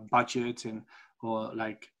talk about budgets or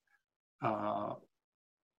like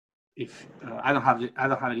if I don't have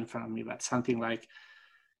it in front of me, but something like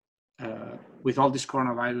with all this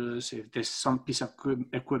coronavirus, if there's some piece of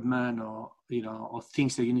equipment or or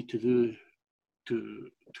things that you need to do to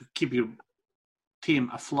keep your team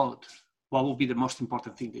afloat, what will be the most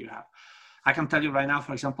important thing that you have? I can tell you right now,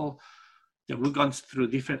 for example, that we've gone through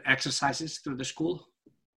different exercises through the school,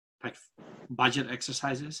 like budget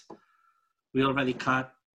exercises. We already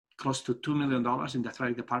cut close to $2 million in the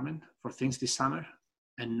athletic department for things this summer.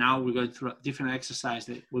 And now we're going through a different exercise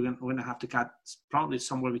that we're going to have to cut probably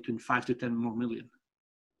somewhere between 5 to 10 more million.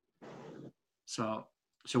 So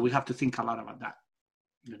we have to think a lot about that,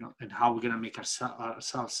 and how we're going to make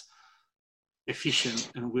ourselves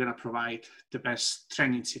efficient, and we're going to provide the best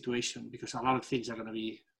training situation, because a lot of things are going to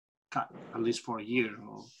be cut at least for a year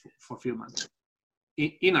or for a few months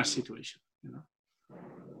in our situation,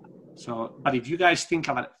 So, but if you guys think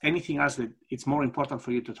about anything else that it's more important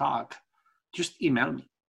for you to talk, just email me.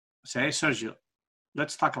 Say, hey, Sergio,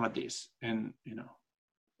 let's talk about this, and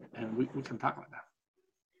and we can talk about that.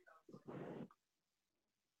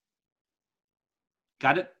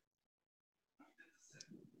 Got it?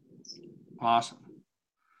 Awesome.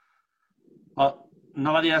 Well,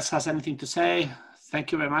 nobody else has anything to say.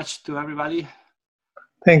 Thank you very much to everybody.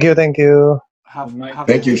 Thank you. Thank you.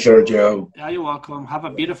 Thank you, Sergio. Yeah, you're welcome. Have a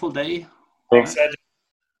beautiful day. Thanks, Sergio.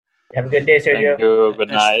 Have a good day, Sergio. Thank you. Good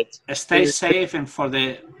night. Stay safe, and for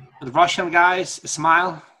the Russian guys,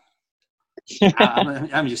 smile.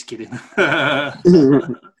 I'm just kidding.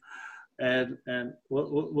 and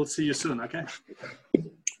we'll see you soon. Okay.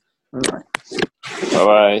 All right. Bye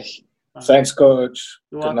bye. Thanks, Coach.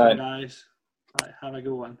 You're Good welcome, night. guys. All right, have a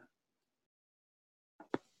good one.